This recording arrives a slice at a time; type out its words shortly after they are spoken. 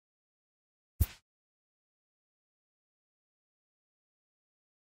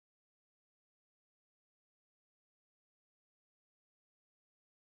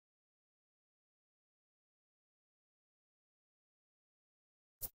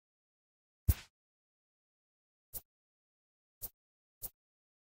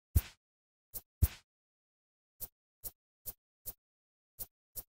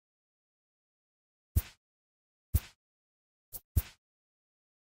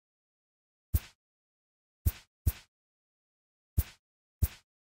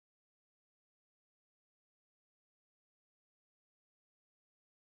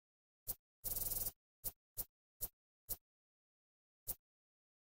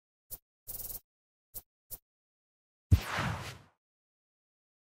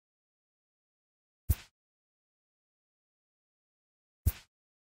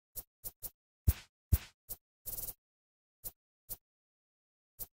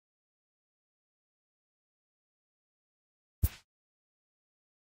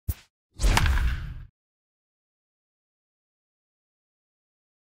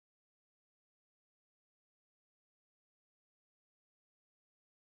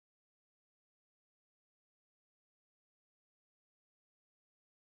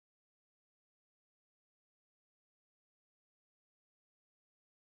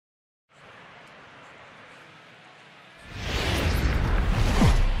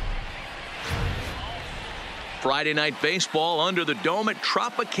Friday night baseball under the dome at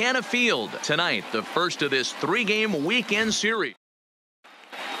Tropicana Field. Tonight, the first of this 3-game weekend series.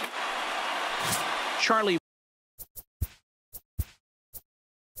 Charlie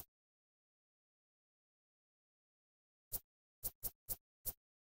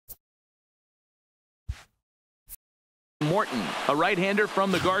Morton, a right-hander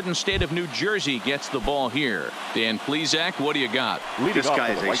from the Garden State of New Jersey, gets the ball here. Dan Plesac, what do you got? This guy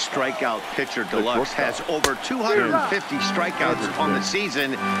is a strikeout pitcher deluxe, has over 250 strikeouts on the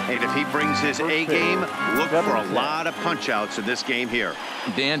season, and if he brings his A game, look for a lot of punch-outs in this game here.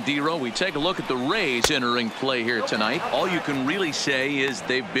 Dan Dero, we take a look at the Rays entering play here tonight. All you can really say is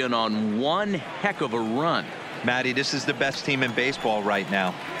they've been on one heck of a run. Matty, this is the best team in baseball right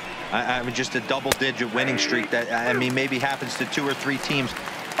now. I mean, just a double-digit winning streak that, I mean, maybe happens to 2 or 3 teams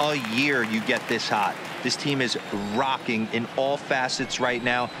a year. You get this hot. This team is rocking in all facets right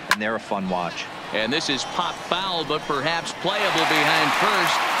now, and they're a fun watch. And this is pop foul, but perhaps playable behind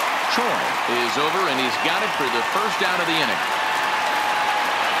first. Choi is over, and he's got it for the first out of the inning.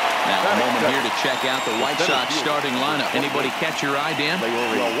 Now a moment here to check out the White Sox starting lineup. Anybody catch your eye, Dan?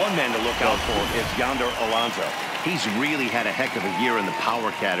 Well, one man to look out for is Yonder Alonso. He's really had a heck of a year in the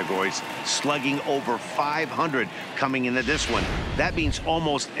power categories, slugging over 500 coming into this one. That means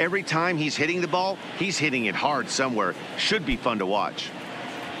almost every time he's hitting the ball, he's hitting it hard somewhere. Should be fun to watch.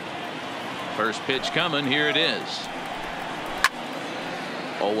 First pitch coming. Here it is.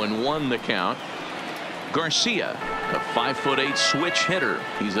 0-1 the count. Garcia, a 5'8" switch hitter.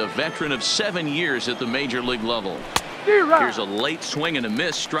 He's a veteran of 7 years at the major league level. Here's a late swing and a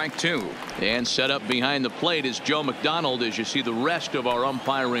miss, strike 2. And set up behind the plate is Joe McDonald as you see the rest of our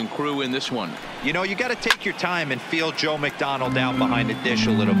umpiring crew in this one. You know, you got to take your time and feel Joe McDonald down behind the dish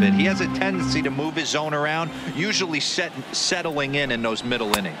a little bit. He has a tendency to move his zone around, usually settling in those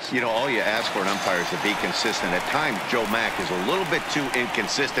middle innings. You know, all you ask for an umpire is to be consistent. At times, Joe Mack is a little bit too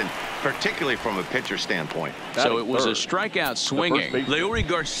inconsistent, particularly from a pitcher standpoint. So it was a strikeout swinging. Leury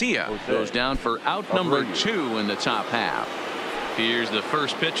Garcia goes down for out number 2 in the top half. Here's the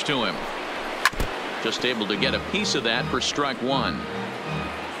first pitch to him. Just able to get a piece of that for strike 1.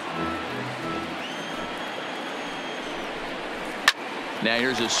 Now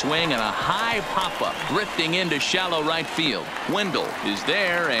here's a swing and a high pop-up drifting into shallow right field. Wendell is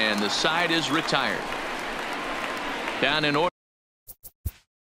there and the side is retired. Down in order.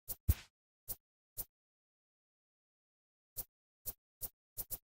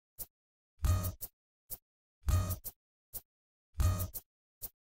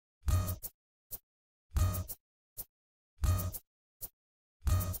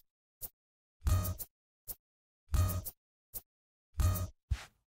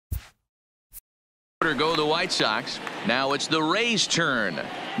 Go the White Sox. Now it's the Rays' turn.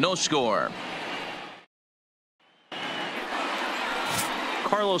 No score.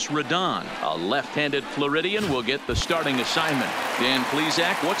 Carlos Rodon, a left-handed Floridian, will get the starting assignment. Dan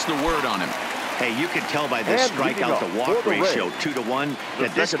Plesac, what's the word on him? Hey, you can tell by this strikeout to walk ratio 2-to-1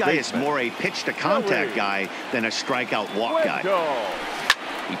 that this guy is more a pitch to contact guy than a strikeout walk guy.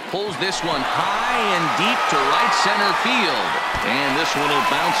 He pulls this one high and deep to right center field, and this one will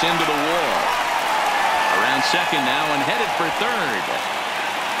bounce into the wall. Around second now and headed for third.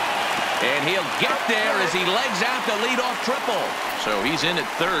 And he'll get there as he legs out the leadoff triple. So he's in at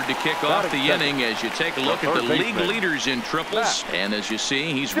third to kick off the inning as you take a look at the league leaders in triples. And as you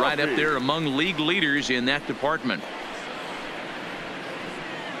see, he's right up there among league leaders in that department.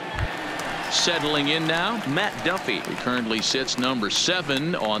 Settling in now, Matt Duffy. He currently sits number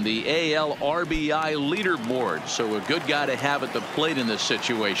 7 on the AL RBI leaderboard. So a good guy to have at the plate in this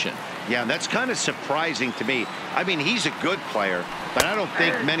situation. Yeah, that's kind of surprising to me. I mean, he's a good player, but I don't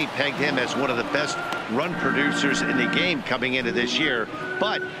think many pegged him as one of the best run producers in the game coming into this year.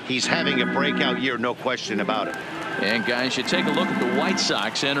 But he's having a breakout year, no question about it. And guys, you take a look at the White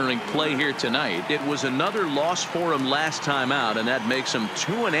Sox entering play here tonight. It was another loss for them last time out, and that makes them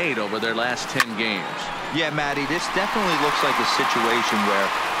 2-8 over their last 10 games. Yeah, Matty, this definitely looks like a situation where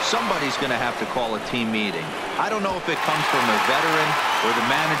somebody's going to have to call a team meeting. I don't know if it comes from a veteran or the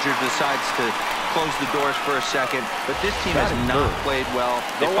manager decides to close the doors for a second, but this team has not played well.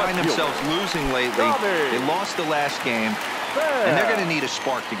 They find themselves losing lately. They lost the last game, and they're going to need a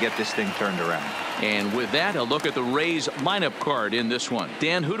spark to get this thing turned around. And with that, a look at the Rays lineup card in this one.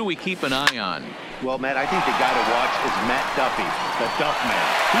 Dan, who do we keep an eye on? Well, Matt, I think the guy to watch is Matt Duffy, the Duff Man.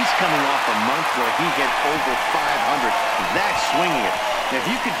 He's coming off a month where he hit over 500. That's swinging it. Now, if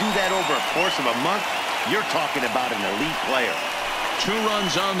you could do that over a course of a month, you're talking about an elite player. 2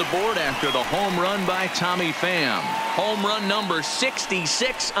 runs on the board after the home run by Tommy Pham. Home run number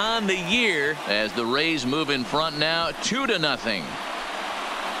 66 on the year as the Rays move in front now 2-0.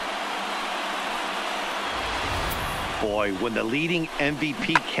 Boy, when the leading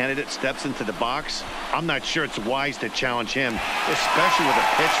MVP candidate steps into the box, I'm not sure it's wise to challenge him, especially with a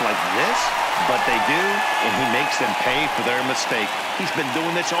pitch like this. But they do, and he makes them pay for their mistake. He's been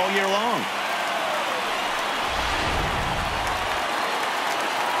doing this all year long.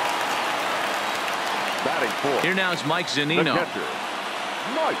 Batting fourth. Here now is Mike Zunino. The catcher,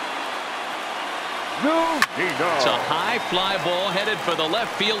 Mike Zunino. It's a high fly ball headed for the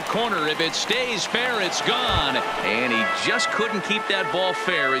left field corner. If it stays fair, it's gone. And he just couldn't keep that ball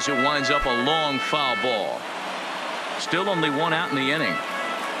fair as it winds up a long foul ball. Still only 1 out in the inning.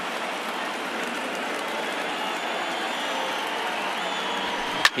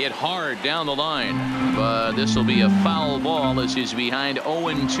 Hit hard down the line, but this will be a foul ball as he's behind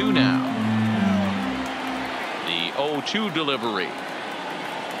 0-2 now. The 0-2 delivery.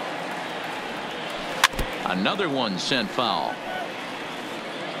 Another one sent foul.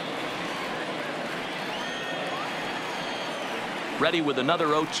 Ready with another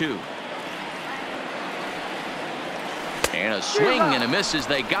 0-2. And a swing and a miss as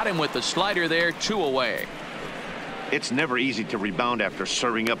they got him with the slider there. 2 away. It's never easy to rebound after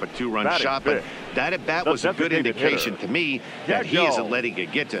serving up a 2-run shot, but that at bat was a good designated indication hitter. to me that he isn't letting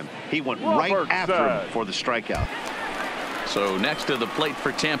it get to him. He went right after him for the strikeout. So next to the plate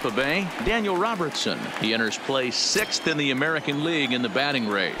for Tampa Bay, Daniel Robertson. He enters play 6th in the American League in the batting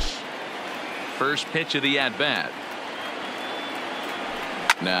race. First pitch of the at-bat.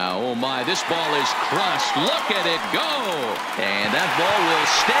 Now, oh my, this ball is crushed. Look at it go. And that ball will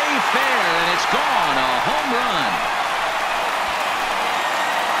stay fair, and it's gone. A home run.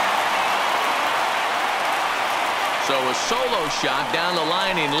 So a solo shot down the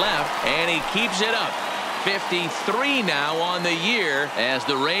line in left, and he keeps it up. 53 now on the year as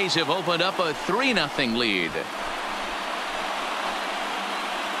the Rays have opened up a 3-0 lead.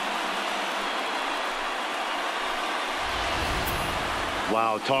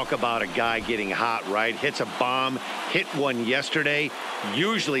 Wow, talk about a guy getting hot, right? Hits a bomb, hit one yesterday.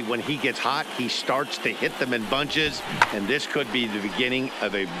 Usually when he gets hot, he starts to hit them in bunches, and this could be the beginning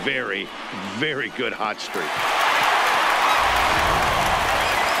of a very, very good hot streak.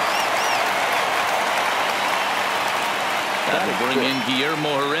 That'll bring in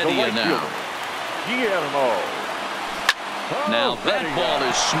Guillermo Heredia now. Guillermo. Now that ball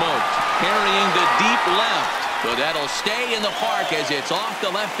is smoked, carrying to deep left. But that'll stay in the park as it's off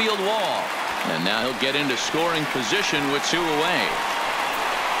the left field wall. And now he'll get into scoring position with 2 away.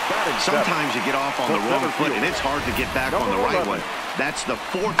 Sometimes you get off on the wrong foot, and it's hard to get back on the right one. That's the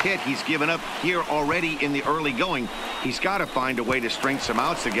 4th hit he's given up here already in the early going. He's got to find a way to string some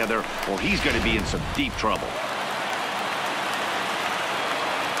outs together, or he's going to be in some deep trouble.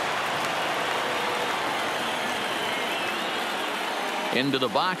 Into the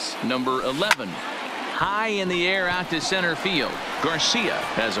box, number 11. High in the air out to center field. Garcia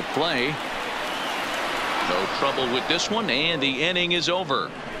has a play. No trouble with this one, and the inning is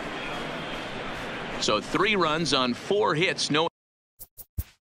over. So 3 runs on 4 hits. No.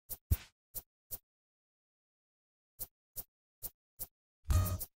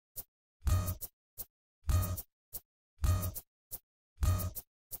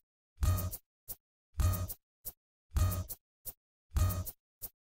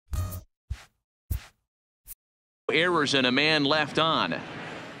 Errors and a man left on.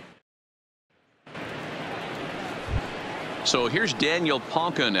 So here's Daniel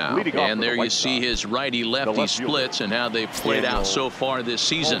Palka now, and there you see his righty-lefty splits and how they've played out so far this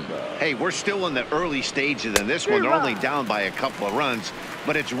season. Hey, we're still in the early stages in this one. They're only down by a couple of runs,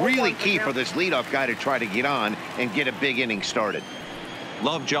 but it's really key for this leadoff guy to try to get on and get a big inning started.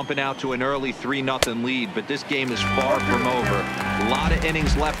 Love jumping out to an early 3-0 lead, but this game is far from over. A lot of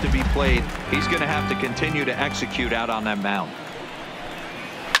innings left to be played. He's going to have to continue to execute out on that mound.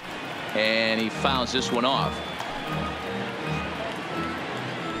 And he fouls this one off.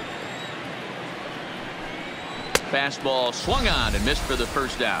 Fastball swung on and missed for the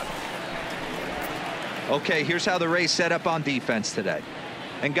first out. Okay, here's how the Rays set up on defense today.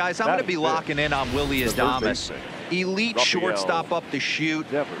 And guys, I'm going to be locking in on Willie Adames. Elite shortstop up the chute,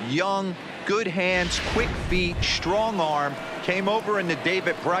 young, good hands, quick feet, strong arm. Came over in the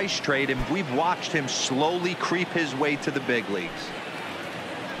David Price trade, and we've watched him slowly creep his way to the big leagues.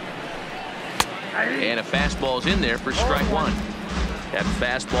 And a fastball's in there for strike 1. That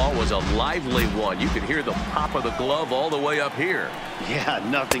fastball was a lively one. You could hear the pop of the glove all the way up here. Yeah,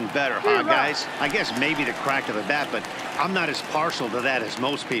 nothing better, huh, guys? I guess maybe the crack of the bat, but I'm not as partial to that as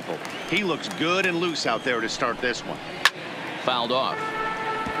most people. He looks good and loose out there to start this one. Fouled off.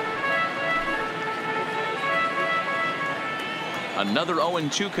 Another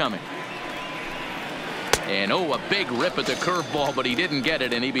 0-2 coming. And a big rip at the curveball, but he didn't get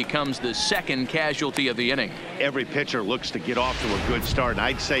it, and he becomes the second casualty of the inning. Every pitcher looks to get off to a good start, and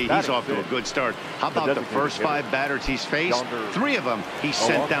I'd say he's off to a good start. How about the first 5 batters he's faced? 3 of them he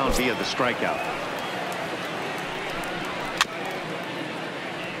sent down via the strikeout.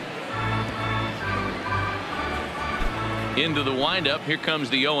 Into the windup. Here comes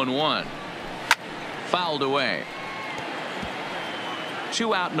the 0-1. Fouled away.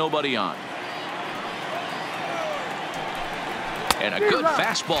 2 out, nobody on. And a good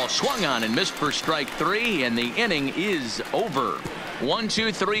fastball swung on and missed for strike 3, and the inning is over. 1,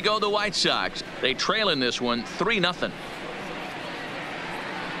 2, 3 go the White Sox. They trail in this one 3-0.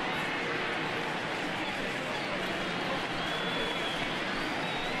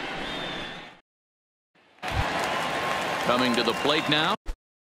 Coming to the plate now.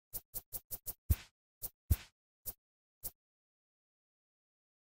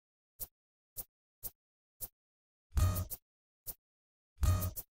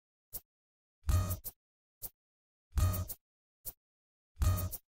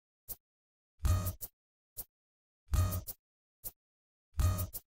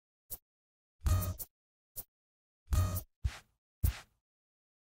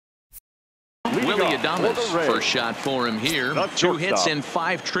 Willie Adames, first shot for him here. 2 hits in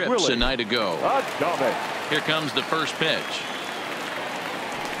 5 trips a night ago. Here comes the first pitch.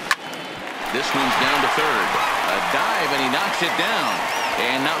 This one's down to third. A dive, and he knocks it down.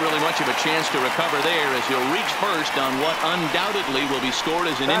 And not really much of a chance to recover there, as he'll reach first on what undoubtedly will be scored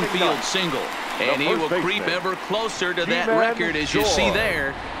as an infield single. And he will creep ever closer to that record, as you see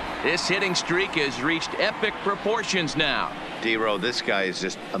there. This hitting streak has reached epic proportions now. D-Row, this guy is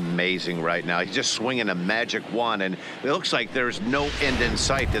just amazing right now. He's just swinging a magic wand, and it looks like there's no end in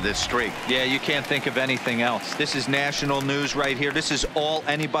sight to this streak. Yeah, you can't think of anything else. This is national news right here. This is all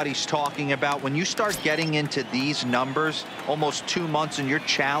anybody's talking about. When you start getting into these numbers, almost 2 months, and you're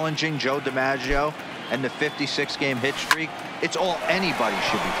challenging Joe DiMaggio and the 56-game hit streak, it's all anybody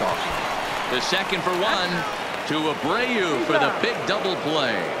should be talking about. The second for 1 to Abreu for the big double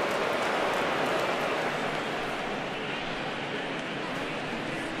play.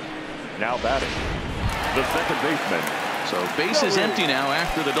 Now batting, the second baseman. So base is empty now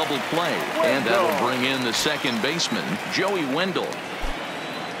after the double play, and that'll bring in the second baseman, Joey Wendell.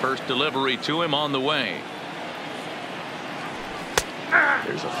 First delivery to him on the way.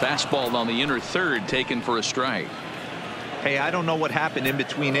 There's a fastball on the inner third taken for a strike. Hey, I don't know what happened in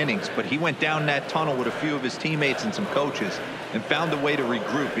between innings, but he went down that tunnel with a few of his teammates and some coaches and found a way to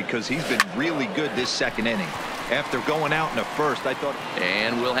regroup, because he's been really good this second inning. After going out in the first, I thought.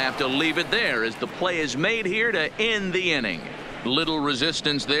 And we'll have to leave it there as the play is made here to end the inning. Little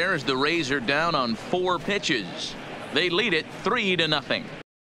resistance there as the Rays are down on 4 pitches. They lead it 3-0.